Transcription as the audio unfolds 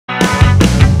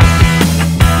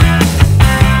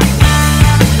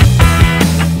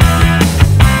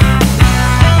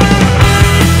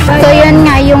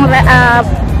yung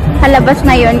halabas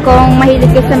na yun, kung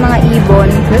mahilig kayo sa mga ibon,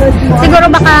 siguro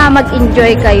baka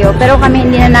mag-enjoy kayo. Pero kami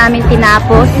hindi na namin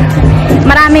tinapos.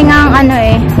 Maraming ang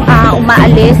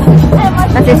umaalis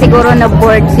kasi siguro na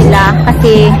bored sila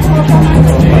kasi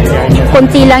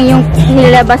konti lang yung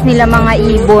nilabas nila mga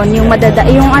ibon, yung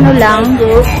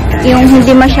yung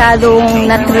hindi masyadong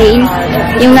na-train.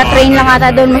 Yung na-train lang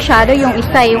ata doon masyado, yung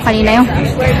isa, yung kanina yung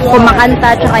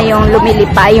kumakanta, tsaka yung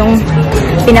lumilipa, yung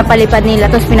pinapalipad nila,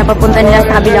 tapos pinapapunta nila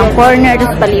sa kabilang corner,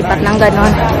 tapos palipat ng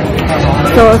ganon.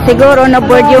 So, siguro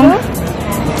na-board yung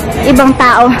ibang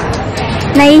tao.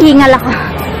 Nahihingal ako.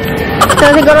 So,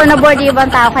 siguro na-board yung ibang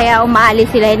tao, kaya umaalis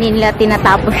sila, hindi nila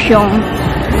tinatapos yung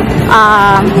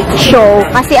show.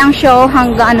 Kasi ang show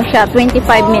hanggang 25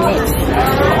 minutes.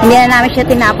 Hindi na namin siya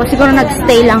tinapos. Siguro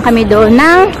nag-stay lang kami doon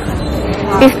ng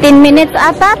 15 minutes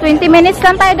ata. 20 minutes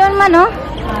lang tayo doon man, no?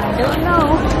 I don't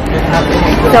know.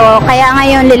 So, kaya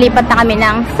ngayon lilipat na kami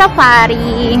ng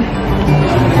safari.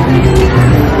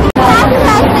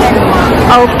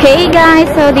 Okay guys,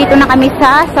 so dito na kami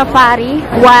sa safari,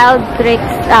 Wild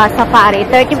Tricks Safari.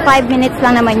 35 minutes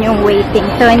lang naman yung waiting.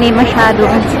 So, hindi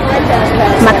masyadong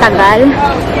matagal.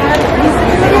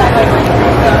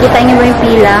 Kita niyo ba yung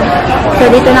pila? So,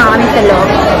 dito na kami sa loob.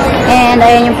 And,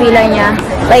 ayan yung pila niya.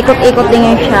 Paikot-ikot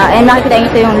din yun siya. And, nakikita niyo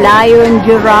ito yung lion,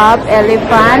 giraffe,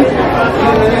 elephant,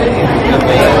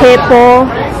 hippo,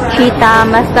 cheetah.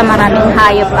 Basta maraming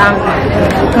hayop ang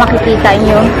makikita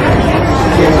niyo.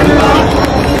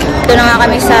 Ito na nga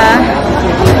kami sa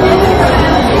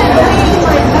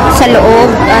loob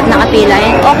at nakapila.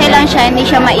 Okay lang siya, hindi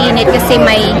siya mainit kasi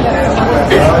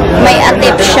may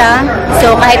atip siya.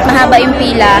 So, kahit mahaba yung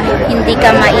pila, hindi ka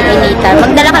maiinitan.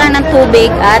 Magdala ka lang ng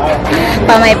tubig at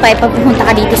pamaypay papunta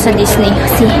ka dito sa Disney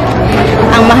kasi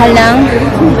ang mahal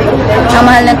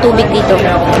ng tubig dito.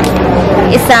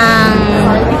 Isang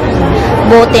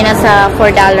bote na sa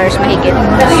 $4 mahigit.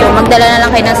 So, magdala na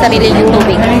lang kayo ng sarili ng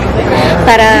tubig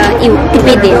para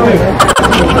tipidin.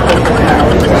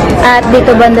 At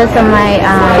dito banda sa may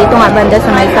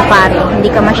safari, hindi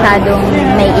ka masyadong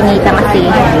naiinitan kasi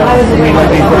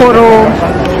puro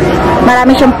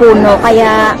marami siyang puno,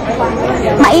 kaya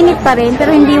mainit pa rin,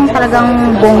 pero hindi yung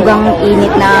talagang bonggang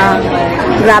init na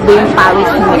grabe yung pawis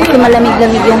mo. Kasi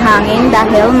malamig-lamig yung hangin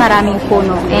dahil maraming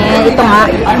puno. And ito nga,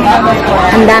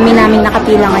 ang dami namin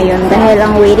nakapila ngayon dahil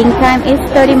ang waiting time is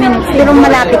 30 minutes. Pero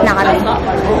malapit na kami.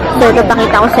 So, ito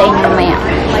pakita ko sa inyo maya.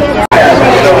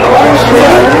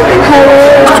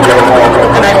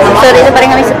 So, dito pa rin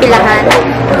kami sa pilahan.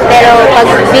 Pero pag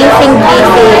busy,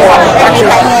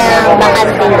 nakita niya yung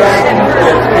bakante doon.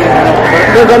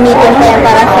 Gagamitin pa yan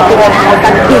para sa pilahan.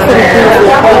 Pag busy.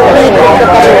 Dito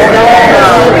pa rin.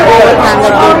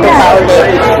 Hanggang dito pa ulit.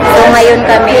 So, ngayon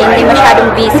kami, hindi masyadong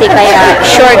busy, kaya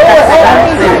shortcut.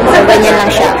 So, ganyan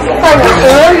lang siya. So,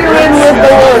 ganyan yung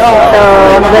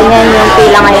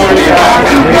pila ngayon dito.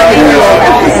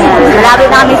 Malapit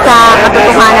na kami sa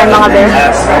katotohanan, mga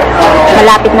best.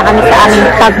 Malapit na kami sa aming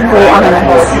tagpuan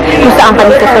kung saan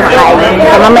kami sasakay.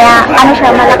 So, mamaya, siya,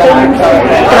 malaking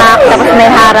truck, tapos may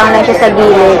harang lang siya sa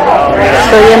gilid.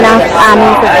 So, yun ang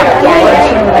aming sasakyan.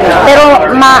 Pero,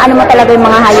 mo talaga yung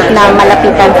mga hayop na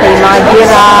malapitan sa yung mga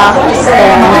giraffe,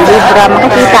 zebra,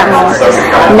 makikita mo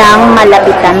ng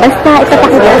malapitan. Basta,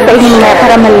 ipapakita sa inyo na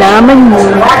para malaman mo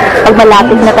pag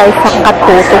malapit na tayo sa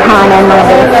katotohanan, mga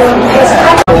best.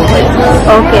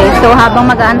 Okay, so habang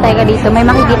mag-aantay ka dito, may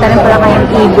makikita rin pala kayong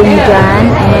ibon dyan.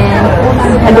 And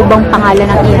ano bang pangalan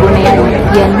ng ibon na yan?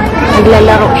 Yan,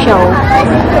 naglalaro siya, oh.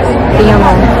 Tingnan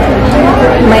mo,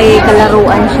 may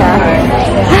kalaruan siya.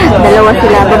 Dalawa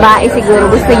sila, babae siguro,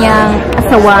 gusto niyang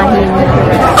asawahin.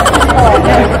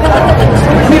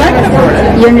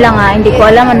 Yun lang hindi ko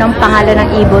alam anong pangalan ng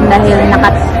ibon dahil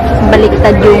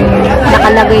nakabaliktad yung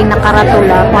nakalagay na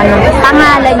karatula kung anong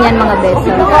pangalan yan, mga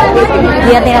beso.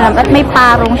 Hindi natin alam. At may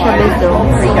parong siya, beso.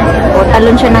 O,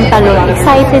 talon siya ng talon.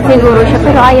 Excited siguro siya,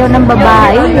 pero ayaw ng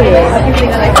babae.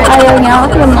 Ayaw niya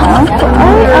kasi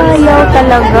ayaw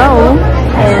talaga, oh.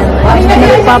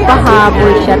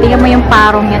 Nagpapahabol siya. Tingnan mo yung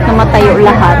parong niya, tumatayo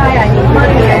lahat.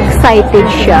 Excited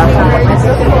siya.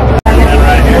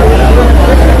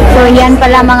 So, yan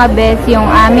pala, mga best, yung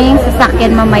aming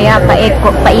sasakyan mamaya,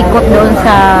 paikot doon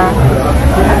sa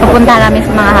pupunta namin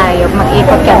sa mga hayop.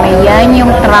 Mag-ikot kami. Yan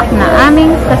yung truck na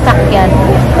aming sasakyan.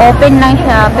 Open lang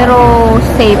siya, pero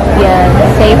safe yan.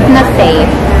 Safe na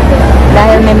safe.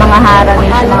 Dahil may mga harang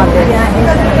yun sa mga best.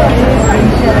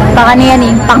 Baka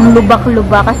niyan pang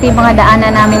lubak-lubak. Kasi mga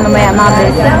daanan namin mamaya, mga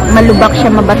best, malubak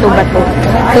siya, mabato-bato.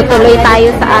 So, tuloy tayo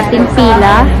sa ating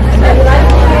pila.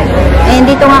 And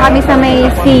dito nga kami sa may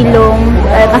silong,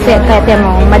 kasi kaya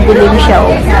mo, madilim siya.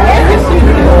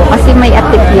 Kasi may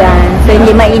atip yan. So,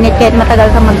 hindi mainit kahit matagal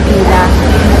ka magpila.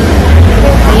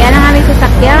 Ayan ang aming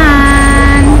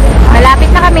sasakyan. Malapit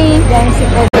na kami.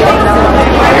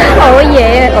 Oh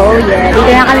yeah, oh yeah.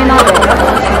 Dito na kami mga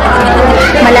boss.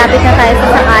 Malapit na tayo sa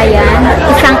sakayan.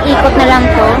 Isang ikot na lang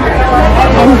to.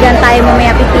 And dyan tayo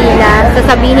mamaya pipila.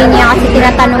 Sasabihin niya kasi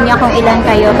tinatanong niya kung ilan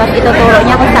kayo. Tapos ituturo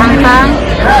niya kung saan kang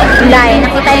line.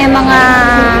 Nakita yung mga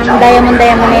diamond na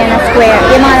yan na square.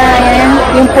 Yung mga yan,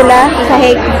 yung pula,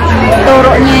 sahig.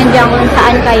 Turo niya yan dyan kung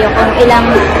saan kayo. Kung ilang,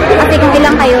 kasi kung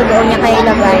ilang kayo, doon niya kayo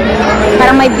ilagay.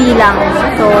 Parang may bilang.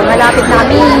 So, malapit na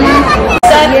kami.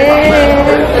 Yes!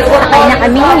 Sakay na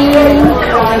kami.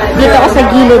 Dito ako sa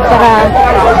gilid para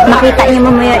makita niyo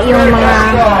mamaya yung mga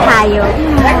hayop.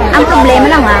 Ang problema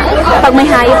lang pag may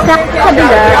hayop sa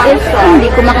kabila is hindi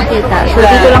ko makikita. So,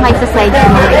 dito lang kayo sa side ko.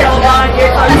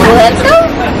 So, let's go!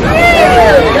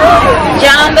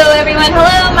 Jumbo, everyone.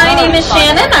 Hello, my name is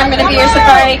Shannon. I'm going to be your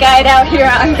safari guide out here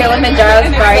on Kilimanjaro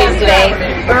Safaris today.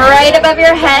 Right above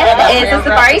your head is a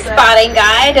safari spotting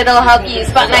guide. It'll help you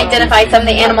spot and identify some of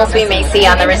the animals we may see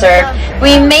on the reserve.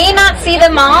 We may not see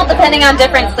them all, depending on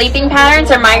different sleeping patterns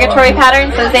or migratory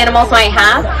patterns those animals might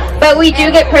have, but we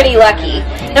do get pretty lucky.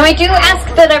 Now, I do ask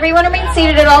that everyone remain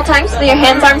seated at all times, so your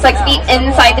hands, arms, legs, feet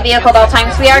inside the vehicle at all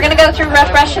times. We are going to go through rough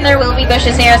brush, and there will be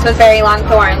bushes near us with very long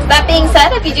thorns. That being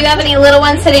said, if you do have any little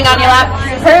ones sitting on your lap,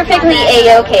 perfectly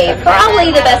A-okay.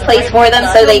 Probably the best place for them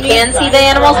so they can see the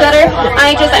animals better.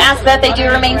 I just ask that they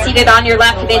do remain seated on your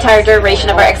lap for the entire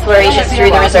duration of our explorations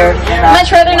through the reserve.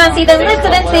 Much rather not see them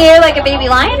lifted into the air like a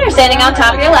baby lion or standing on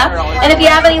top of your lap. And if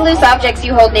you have any loose objects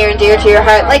you hold near and dear to your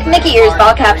heart, like Mickey ears,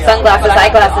 ball caps, sunglasses,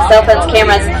 eyeglasses, cell phones,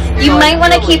 cameras, you might want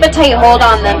to keep a tight hold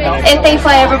on them. If they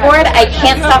fly overboard, I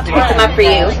can't stop to pick them up for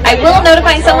you. I will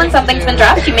notify someone something's been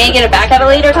dropped. You may get it back at a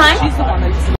later time.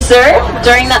 Sir,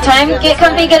 during that time, get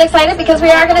comfy, get excited, because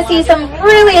we are going to see some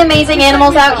really amazing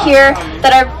animals out here that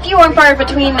are few and far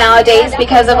between nowadays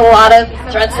because of a lot of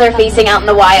threats they're facing out in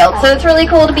the wild. So it's really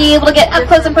cool to be able to get up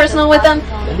close and personal with them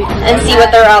and see what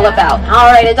they're all about.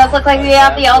 All right, it does look like we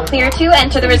have the all clear to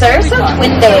enter the reserve, so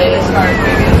twin days.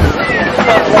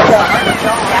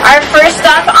 Our first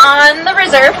stop on the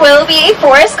reserve will be a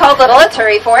forest called Little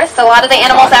Aturi Forest. A lot of the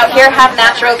animals out here have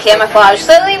natural camouflage,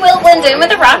 so they will blend in with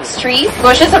the rocks, trees,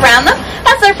 bushes around them.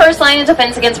 That's their first line of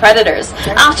defense against predators.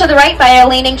 Off to the right by a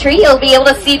leaning tree, you'll be able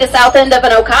to see the south end of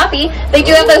an okapi. They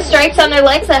do have those stripes on their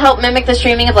legs that help mimic the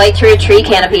streaming of light through a tree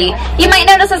canopy. You might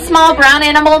notice a small brown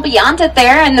animal beyond it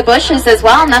there in the bushes as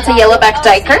well, and that's a yellowback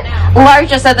duiker,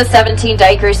 largest of the 17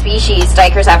 duiker species.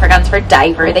 Duikers, Afrikaans for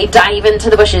diver. They dive into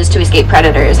the bushes to escape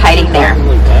predators hiding there.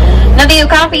 Now the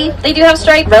okapi, they do have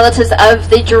striped relatives of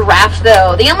the giraffe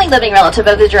though, the only living relative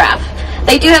of the giraffe.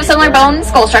 They do have similar bone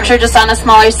skull structure, just on a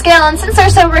smaller scale, and since they're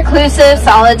so reclusive,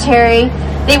 solitary,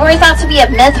 they were thought to be a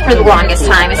myth for the longest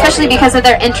time, especially because of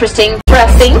their interesting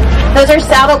dressing. Those are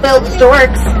saddle-billed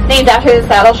storks, named after the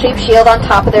saddle-shaped shield on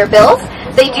top of their bills.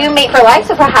 They do mate for life,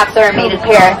 so perhaps they're a mated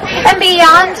pair. And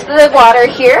beyond the water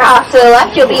here, off to the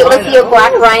left, you'll be able to see a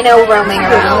black rhino roaming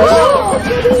around.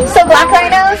 So black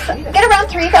rhinos get around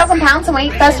 3,000 pounds in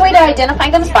weight. Best way to identify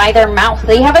them is by their mouth.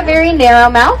 They have a very narrow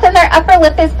mouth, and their upper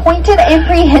lip is pointed and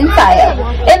prehensile.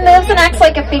 It moves and acts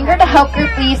like a finger to help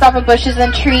group leaves off of bushes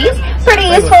and trees. Pretty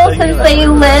useful since they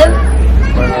live.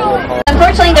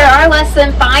 Unfortunately, there are less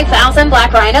than 5,000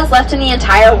 black rhinos left in the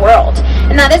entire world.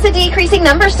 And that is a decreasing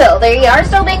number still. They are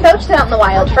still being poached out in the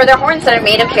wild for their horns that are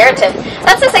made of keratin.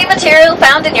 That's the same material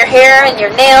found in your hair and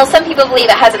your nails. Some people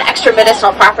believe it has an extra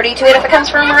medicinal property to it if it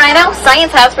comes from a rhino.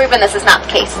 Science has proven this is not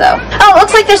the case though. Oh, it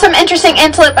looks like there's some interesting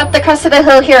antelope up the crest of the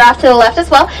hill here off to the left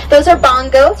as well. Those are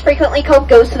bongos, frequently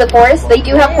called ghosts of the forest. They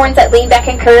do have horns that lean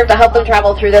back and curve to help them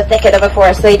travel through the thicket of a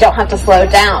forest so they don't have to slow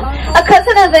down. A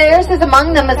cousin of theirs is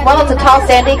among them as well. It's a tall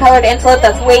sandy-colored antelope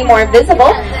that's way more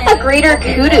visible, a greater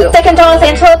kudu. Second tallest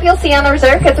antelope you'll see on the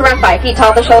reserve gets around 5 feet tall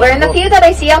at the shoulder, and the few that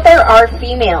I see out there are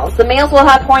females. The males will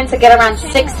have horns that get around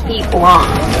 6 feet long.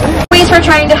 Ways for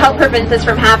trying to help prevent this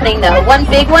from happening though. One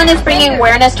big one is bringing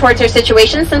awareness towards their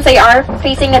situation, since they are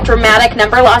facing a dramatic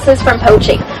number losses from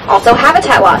poaching. Also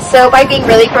habitat loss. So by being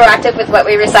really proactive with what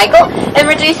we recycle and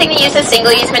reducing the use of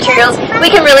single-use materials, we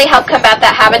can really help combat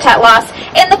that habitat loss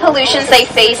and the pollutions they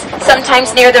face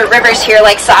sometimes near the rivers here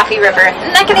like Safi River.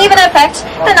 And that can even affect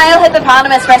the Nile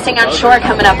hippopotamus resting on shore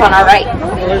coming up on our right.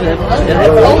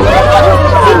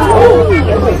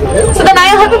 So the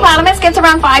Nile hippopotamus gets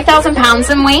around 5,000 pounds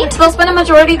in weight. They'll spend a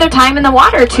majority of their time in the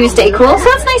water to stay cool, so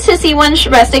it's nice to see one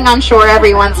resting on shore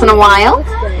every once in a while.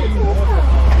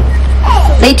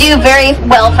 They do very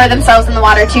well for themselves in the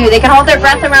water too. They can hold their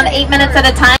breath around 8 minutes at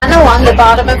a time along the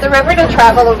bottom of the river to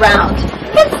travel around.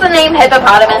 Hence the name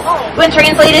hippopotamus. When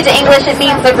translated to English, it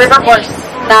means the river horse.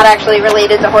 Not actually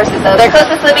related to horses though. Their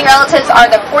closest living relatives are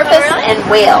the porpoise and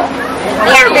whale.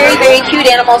 They are very, very cute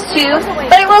animals too,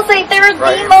 but I will say they're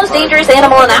the most dangerous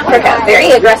animal in Africa.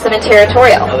 Very aggressive and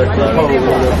territorial.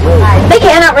 They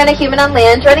can outrun a human on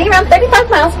land, running around 35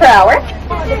 miles per hour.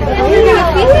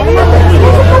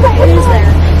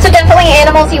 So definitely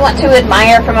animals you want to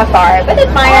admire from afar, but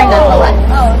admire nonetheless.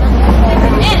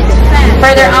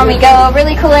 Further on we go,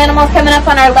 really cool animals coming up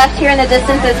on our left here in the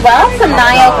distance as well. Some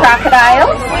Nile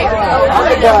crocodiles.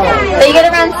 They get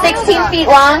around 16 feet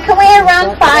long, can weigh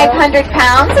around 500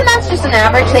 pounds, and that's just an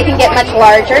average. They can get much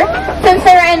larger. Since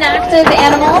they're inactive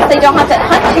animals, they don't have to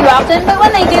hunt too often, but when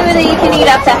they do, they can eat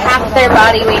up to half their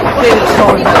body weight food,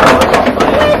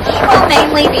 which will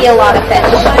namely be a lot of fish.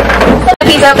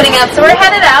 He's opening up, so we're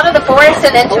headed out of the forest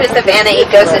and into a savanna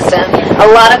ecosystem. A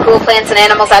lot of cool plants and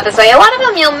animals out this way. A lot of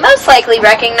them you'll most likely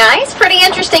recognize. Pretty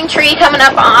interesting tree coming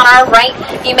up on our right.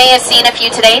 You may have seen a few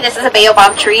today. This is a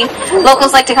baobab tree.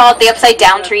 Locals like to call it the upside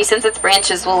down tree since its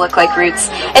branches will look like roots.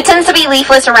 It tends to be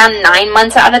leafless around 9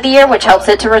 months out of the year, which helps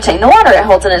it to retain the water it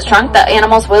holds in its trunk that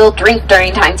animals will drink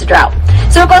during times of drought.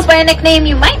 So it goes by a nickname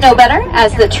you might know better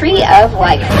as the Tree of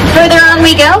Life. Further on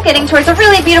we go, getting towards a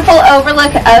really beautiful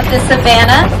overlook of the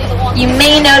savanna. You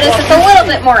may notice it's a little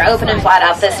bit more open and flat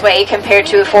out this way compared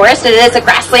to a forest. It is a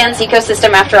grasslands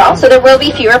ecosystem after all, so there will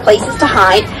be fewer places to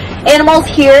hide. Animals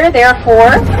here,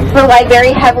 therefore, rely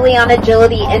very heavily on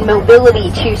agility and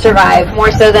mobility to survive,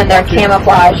 more so than their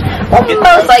camouflage. We'll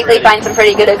most likely find some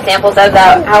pretty good examples of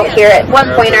that out here at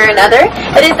one point or another.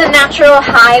 It is the natural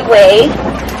highway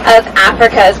of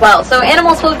Africa as well. So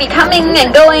animals will be coming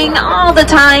and going all the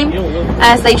time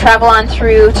as they travel on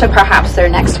through to perhaps their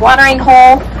next watering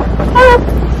hole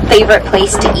or favorite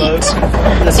place to eat.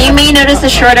 So you may notice the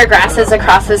shorter grasses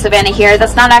across the savanna here.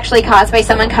 That's not actually caused by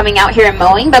someone coming out here and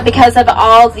mowing, but because of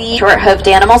all the short-hoofed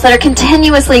animals that are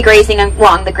continuously grazing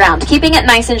along the ground, keeping it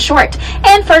nice and short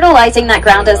and fertilizing that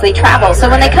ground as they travel. So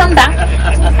when they come back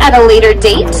at a later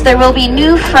date, there will be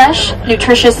new, fresh,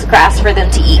 nutritious grass for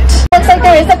them to eat. Looks like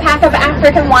there is a pack of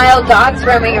African wild dogs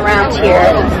roaming around here.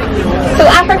 So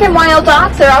African wild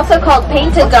dogs are also called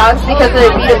painted dogs because of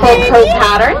their beautiful coat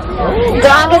pattern.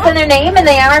 Dog is in their name and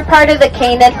they are part of the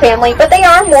canid family, but they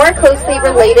are more closely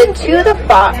related to the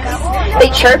fox. They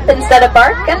chirp instead of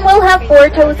bark and will have 4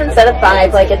 toes instead of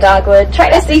 5 like a dog would. Try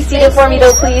to stay seated for me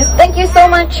though, please. Thank you so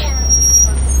much.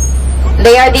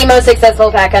 They are the most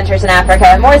successful pack hunters in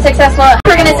Africa. More successful.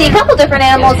 We're going to see a couple different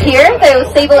animals here.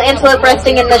 Those sable antelope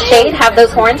resting in the shade have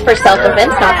those horns for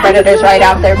self-defense, not predators right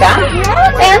off their back.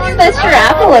 And this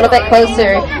giraffe a little bit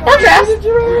closer. Now giraffes,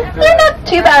 they're not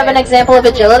too bad of an example of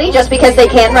agility just because they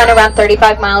can run around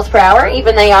 35 miles per hour,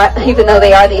 even though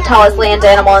they are the tallest land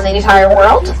animal in the entire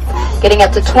world. Getting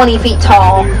up to 20 feet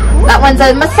tall. That one's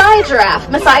a Maasai giraffe.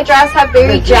 Maasai giraffes have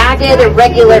very jagged,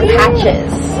 irregular patches.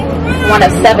 One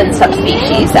of 7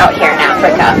 subspecies out here in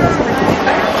Africa.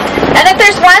 And if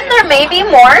there's one, there may be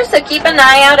more, so keep an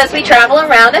eye out as we travel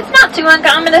around. It's not too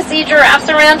uncommon to see giraffes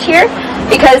around here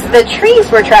because the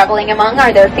trees we're traveling among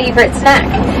are their favorite snack.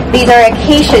 These are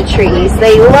acacia trees.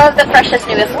 They love the freshest,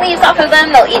 newest leaves off of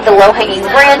them. They'll eat the low-hanging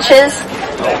branches.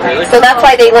 So that's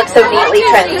why they look so neatly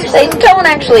trimmed. They don't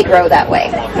actually grow that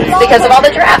way because of all the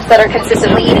giraffes that are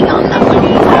consistently eating on them.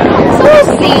 So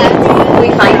we'll see if we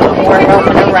find more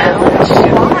roaming around.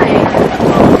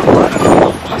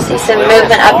 See some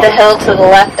movement up the hill to the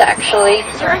left, actually.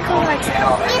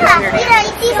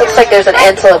 Looks like there's an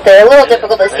antelope there. A little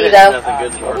difficult to see, though.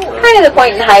 Kind of the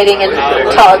point in hiding in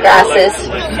tall grasses.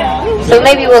 So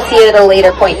maybe we'll see it at a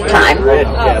later point in time.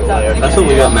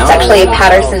 It's actually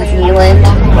Patterson's Eland.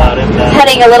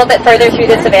 Heading a little bit further through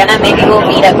the savanna, maybe we'll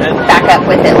meet back up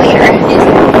with it later.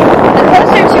 The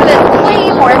closer to it,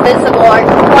 way more visible, are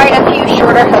quite a few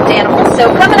shorter-hoofed animals.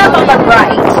 So coming up on the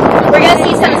right, we're going to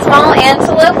see some small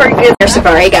antelope or good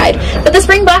safari guide. But the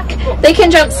springbuck, they can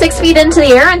jump 6 feet into the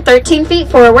air and 13 feet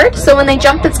forward. So when they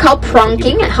jump, it's called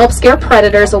pronking. It helps scare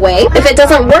predators away. If it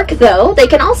doesn't work, though, they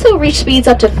can also reach speeds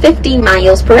up to 50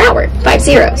 miles per hour,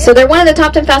 50. So they're one of the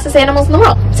top 10 fastest animals in the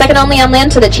world. Second only on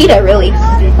land to the cheetah, really.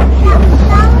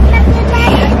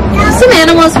 Some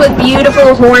animals with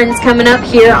beautiful horns coming up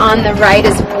here on the right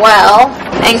as well.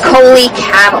 And Collie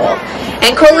cattle.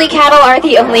 And Collie cattle are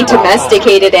the only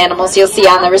domesticated animals you'll see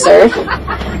on the reserve.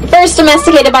 First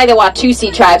domesticated by the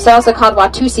Watusi tribe, so also called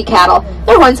Watusi cattle.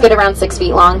 Their horns get around 6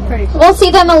 feet long. We'll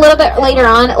see them a little bit later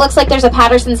on. It looks like there's a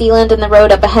Patterson's Eland in the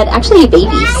road up ahead. Actually a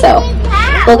baby, so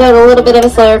we'll go at a little bit of a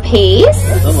slower pace.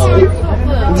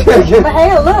 But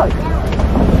hey, look.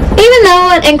 Even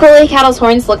though Ankole cattle's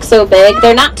horns look so big,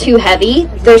 they're not too heavy.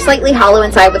 They're slightly hollow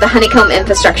inside with a honeycomb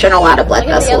infrastructure and a lot of blood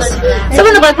vessels. So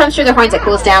when the blood pumps through their horns, it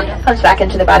cools down, comes back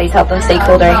into their bodies, help them stay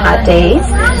cool during hot days.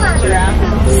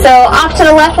 So off to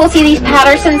the left, we'll see these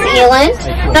Patterson's eland.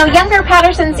 Now younger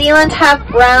Patterson's eland have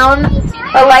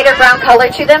a lighter brown color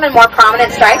to them and more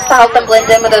prominent stripes to help them blend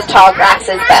in with those tall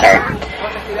grasses better.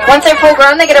 Once they're full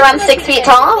grown, they get around 6 feet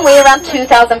tall and weigh around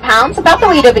 2,000 pounds, about the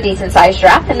weight of a decent sized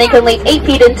giraffe, and they can leap 8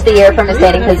 feet into the air from a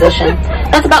standing position.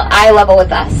 That's about eye level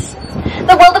with us.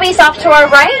 The wildebeest off to our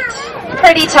right,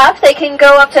 pretty tough. They can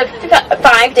go up to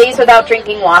 5 days without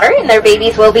drinking water, and their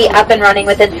babies will be up and running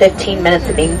within 15 minutes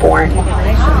of being born.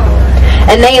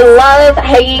 And they love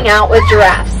hanging out with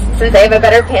giraffes, since they have a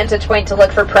better vantage point to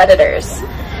look for predators.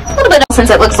 A little bit, since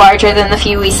it looks larger than the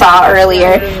few we saw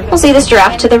earlier. We'll see this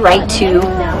giraffe to the right too.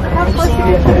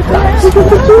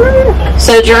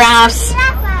 So giraffes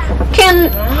can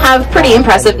have pretty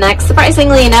impressive necks.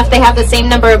 Surprisingly enough, they have the same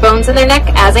number of bones in their neck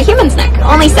as a human's neck.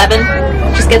 Only 7.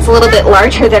 Just gets a little bit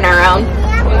larger than our own.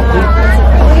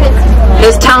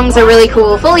 Those tongues are really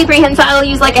cool. Fully prehensile,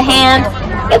 used like a hand.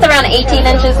 It's around 18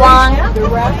 inches long.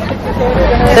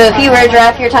 So if you were a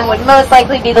giraffe, your tongue would most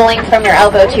likely be the length from your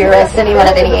elbow to your wrist, anyone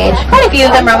of any age. Quite a few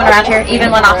of them roaming around here,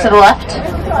 even one off to the left.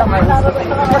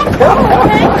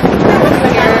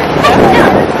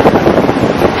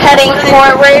 Heading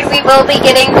forward, we will be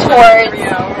getting towards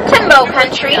Timbo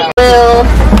country. We'll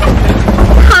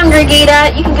congregate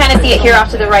at. You can kind of see it here off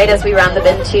to the right as we round the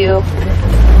bend too.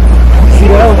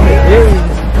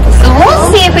 So we'll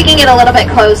see if we can get a little bit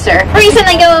closer. The reason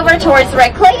they go over towards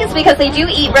red clay is because they do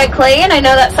eat red clay, and I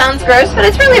know that sounds gross, but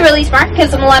it's really, really smart. It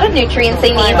gives them a lot of nutrients they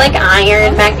need, like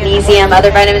iron, magnesium, other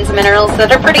vitamins and minerals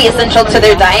that are pretty essential to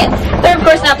their diet. They're, of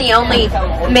course, not the only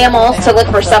mammals to look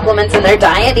for supplements in their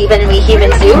diet. Even we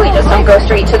humans do. We just don't go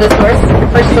straight to the source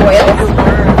for soils.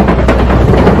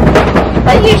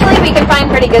 But usually we can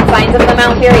find pretty good signs of them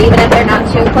out here, even if they're not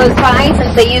too close by,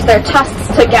 since they use their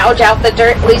tusks to gouge out the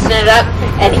dirt, loosen it up,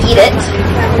 and eat it.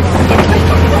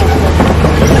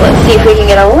 So let's see if we can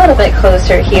get a little bit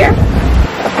closer here.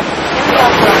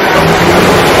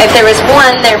 If there was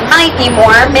one, there might be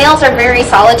more. Males are very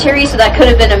solitary, so that could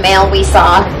have been a male we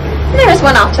saw. And there was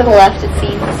one off to the left, it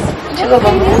seems. 2 of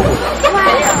them.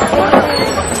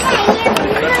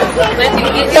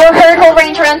 So a herd will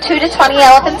range around 2 to 20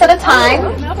 elephants at a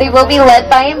time. They will be led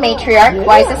by a matriarch,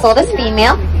 wisest oldest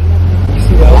female.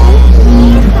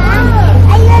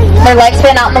 Their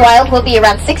lifespan out in the wild will be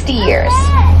around 60 years.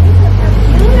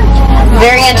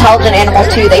 Very intelligent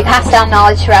animals too. They pass down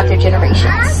knowledge throughout their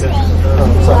generations.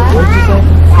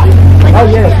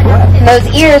 And those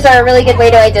ears are a really good way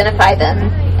to identify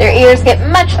them. Their ears get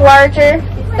much larger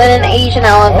than an Asian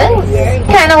elephant.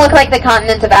 Kind of look like the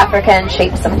continent of Africa in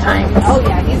shape sometimes. Oh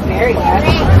yeah, he's very good.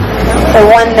 So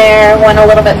one there, one a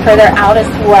little bit further out as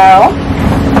well.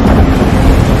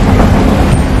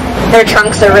 Their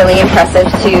trunks are really impressive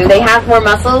too. They have more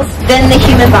muscles than the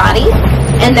human body,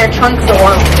 and their trunks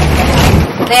alone.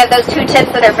 They have those 2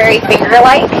 tips that are very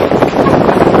finger-like.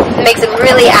 It makes them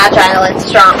really agile and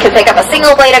strong. Can pick up a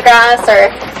single blade of grass or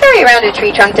a very rounded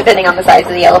tree trunk, depending on the size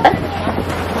of the elephant.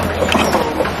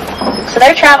 So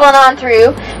they're traveling on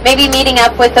through, maybe meeting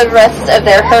up with the rest of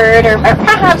their herd, or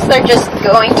perhaps they're just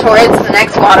going towards the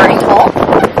next watering hole.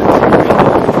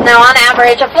 Now, on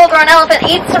average, a full-grown elephant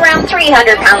eats around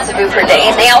 300 pounds of food per day,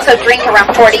 and they also drink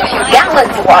around 42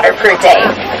 gallons of water per day.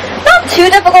 Not too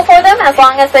difficult for them, as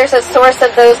long as there's a source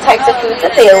of those types of foods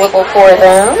available for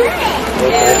them.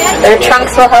 Their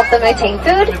trunks will help them obtain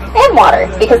food and water,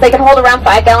 because they can hold around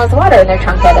 5 gallons of water in their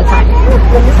trunk at a time.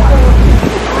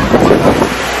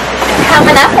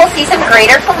 Coming up, we'll see some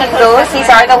greater flamingos. These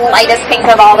are the lightest pink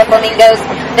of all the flamingos.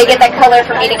 They get that color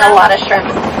from eating a lot of shrimp.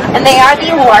 And they are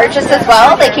the largest as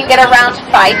well. They can get around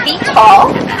 5 feet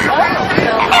tall. A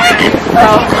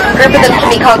group of them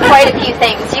can be called quite a few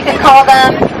things. You can call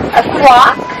them a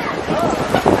flock,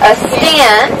 a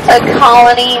stand, a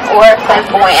colony, or a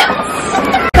flamboyance.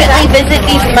 Quickly visit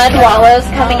these mud wallows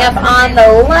coming up on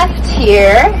the left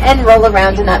here and roll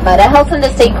around in that mud. It helps them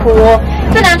to stay cool.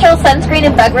 It's a natural sunscreen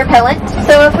and bug repellent,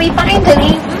 so if we find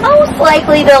any, most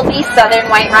likely they'll be southern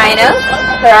white rhinos.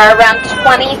 There are around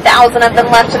 20,000 of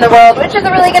them left in the world, which is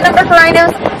a really good number for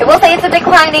rhinos. I will say it's a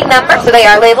declining number, so they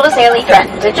are labeled as nearly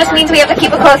threatened. It just means we have to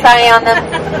keep a close eye on them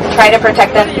and try to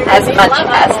protect them as much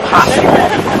as possible.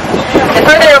 The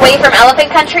further away from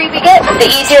elephant country we get, the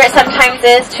easier it sometimes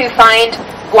is to find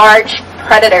large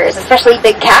predators, especially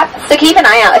big cats. So keep an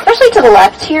eye out, especially to the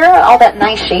left here. All that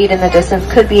nice shade in the distance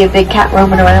could be a big cat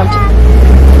roaming around.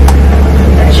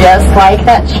 Just like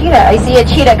that cheetah. I see a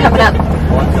cheetah coming up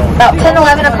About 10,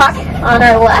 11 o'clock on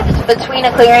our left, between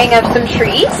a clearing of some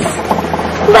trees.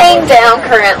 Laying down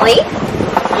currently.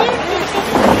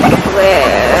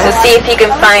 So see if you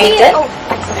can find it.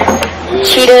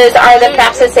 Cheetahs are the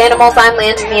fastest animals on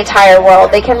land in the entire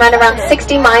world. They can run around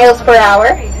 60 miles per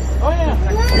hour.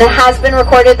 And it has been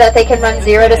recorded that they can run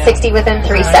 0 to 60 within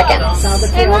 3 seconds.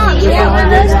 The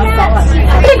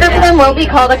group of them will be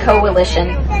called a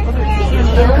coalition.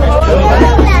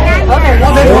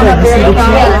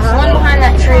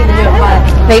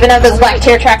 They even have those black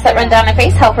tear tracks that run down their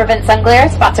face, help prevent sun glare.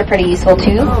 Spots are pretty useful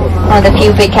too. One of the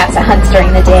few big cats that hunts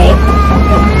during the day.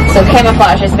 So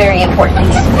camouflage is very important.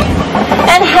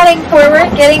 And heading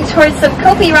forward, getting towards some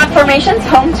Kopi rock formations,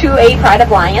 home to a pride of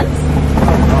lions.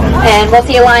 And we'll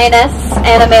see a lioness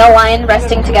and a male lion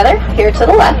resting together here to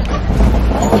the left.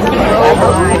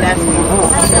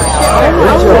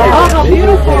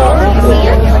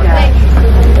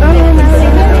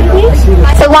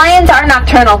 So lions are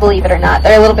nocturnal, believe it or not.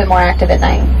 They're a little bit more active at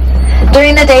night.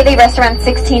 During the day, they rest around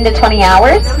 16 to 20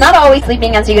 hours. Not always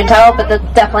sleeping, as you can tell, but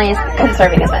definitely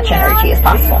conserving as much energy as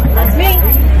possible.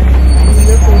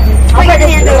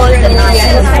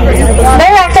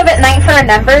 They're active at night for a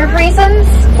number of reasons.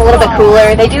 It's a little bit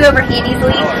cooler. They do overheat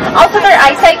easily. Also, their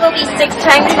eyesight will be 6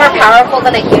 times more powerful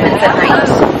than a human's at night.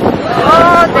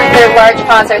 Their large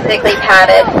paws are thickly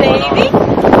padded,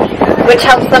 which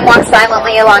helps them walk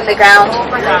silently along the ground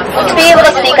to be able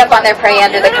to sneak up on their prey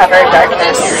under the cover of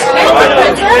darkness.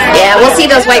 Yeah, we'll see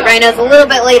those white rhinos a little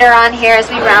bit later on here as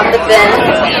we round the bend.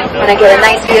 I'm going to get a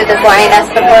nice view of this lioness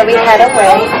before we head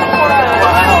away.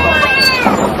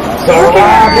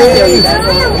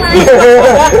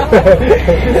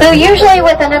 So usually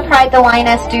within a pride, the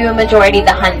lioness do a majority of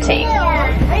the hunting.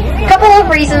 A couple of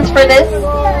reasons for this.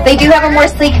 They do have a more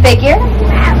sleek figure,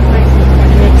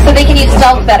 so they can use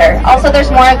stealth better. Also,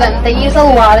 there's more of them. They use a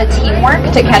lot of teamwork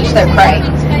to catch their prey.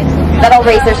 That'll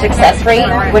raise their success rate,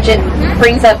 which it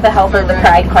brings up the health of the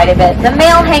pride quite a bit. The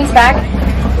male hangs back,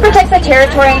 protects the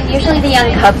territory, usually the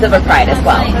young cubs of a pride as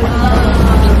well.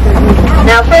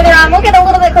 Now further on, we'll get a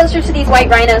little bit closer to these white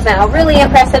rhinos now. Really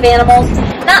impressive animals.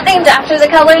 Not named after the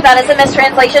color, that is a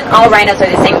mistranslation. All rhinos are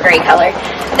the same gray color.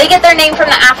 They get their name from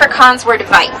the Afrikaans word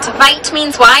vite. Vite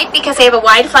means wide because they have a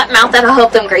wide flat mouth that'll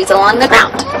help them graze along the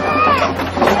ground.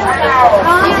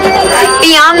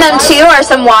 Beyond them too are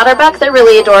some waterbuck. They're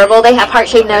really adorable. They have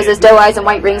heart-shaped noses, doe eyes, and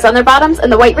white rings on their bottoms,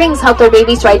 and the white rings help their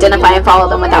babies to identify and follow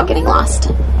them without getting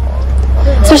lost.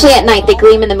 Especially at night, they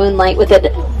gleam in the moonlight with the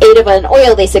aid of an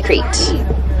oil they secrete.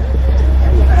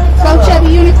 Go chubby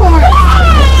unicorn.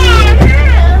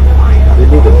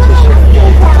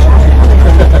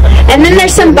 And then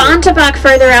there's some Bontabak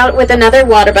further out with another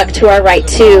waterbuck to our right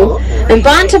too. And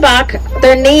Bontabak,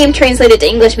 their name translated to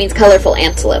English means colorful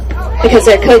antelope because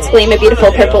their coats gleam a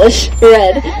beautiful purplish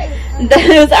red.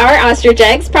 Those are ostrich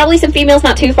eggs. Probably some females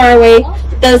not too far away.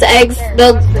 Those eggs,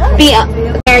 they'll be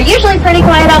they're usually pretty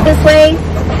quiet out this way.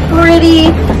 Pretty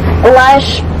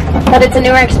lush. But it's a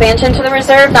newer expansion to the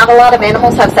reserve. Not a lot of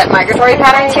animals have set migratory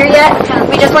patterns here yet.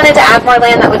 We just wanted to add more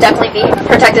land that would definitely be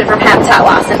protected from habitat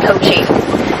loss and poaching.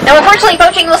 Now, unfortunately,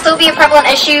 poaching will still be a prevalent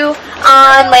issue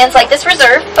on lands like this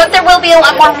reserve, but there will be a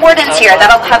lot more wardens here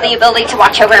that'll have the ability to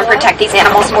watch over and protect these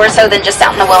animals more so than just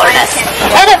out in the wilderness.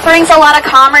 And it brings a lot of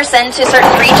commerce into certain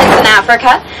regions in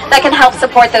Africa that can help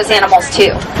support those animals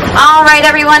too. All right,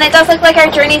 everyone, it does look like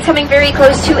our journey is coming very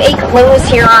close to a close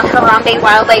here on Harambe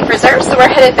Wildlife Reserve, so we're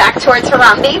headed back towards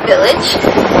Harambe Village.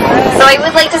 So I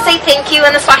would like to say thank you,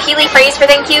 and the Swahili phrase for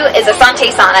thank you is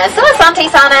Asante Sana. So Asante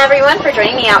Sana, everyone, for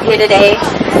joining me out here today.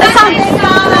 Asante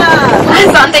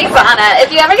Asante Sana.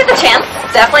 If you ever get the chance,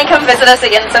 definitely come visit us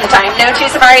again sometime. No two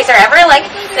safaris are ever alike.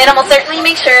 The animals certainly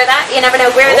make sure that you never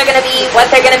know where they're going to be, what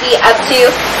they're going to be up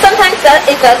to. Sometimes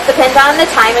it does depend on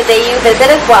the time of day you visit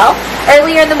as well.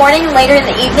 Earlier in the morning and later in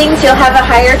the evenings, you'll have a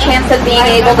higher chance of being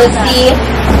able to see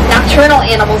nocturnal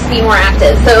animals be more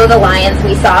active. So the lions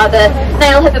we saw, the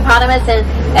Nile hippopotamus, and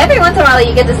every once in a while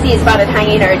you get to see a spotted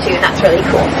hyena or two, and that's really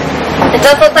cool. It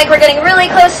does look like we're getting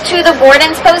really close to the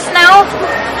warden's post now.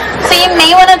 So you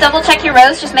may want to double check your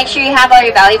rows. Just make sure you have all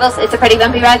your valuables. It's a pretty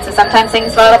bumpy ride, so sometimes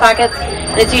things fall out of pockets.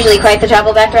 And it's usually quite the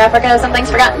travel back to Africa if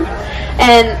something's forgotten.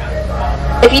 And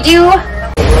if you do...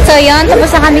 So yun,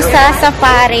 tapos na kami sa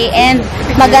safari and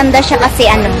maganda siya kasi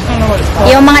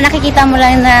yung mga nakikita mo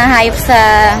lang na hayop sa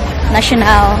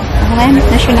National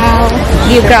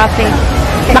Geographic,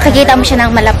 makikita mo siya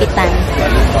ng malapitan.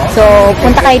 So,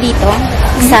 punta kayo dito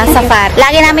sa safari.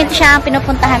 Lagi namin siya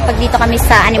pinupuntahan pag dito kami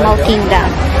sa Animal Kingdom.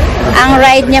 Ang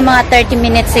ride niya mga 30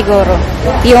 minutes siguro.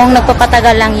 Yung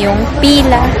nagpapatagal lang yung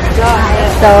pila.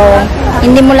 So,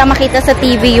 hindi mo lang makita sa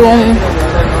TV yung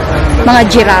mga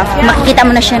giraffe. Makikita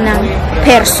mo na siya ng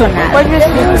personal.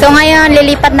 So ngayon,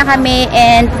 lilipat na kami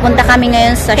and pupunta kami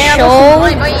ngayon sa show.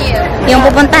 Yung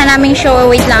pupuntahan naming show,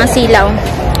 wait lang, silaw,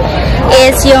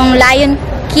 is yung Lion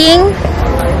King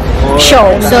show.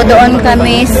 So doon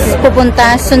kami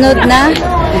pupunta sunod na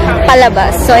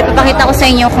palabas. So ipapakita ko sa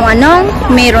inyo kung anong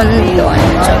meron doon.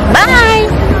 So, bye!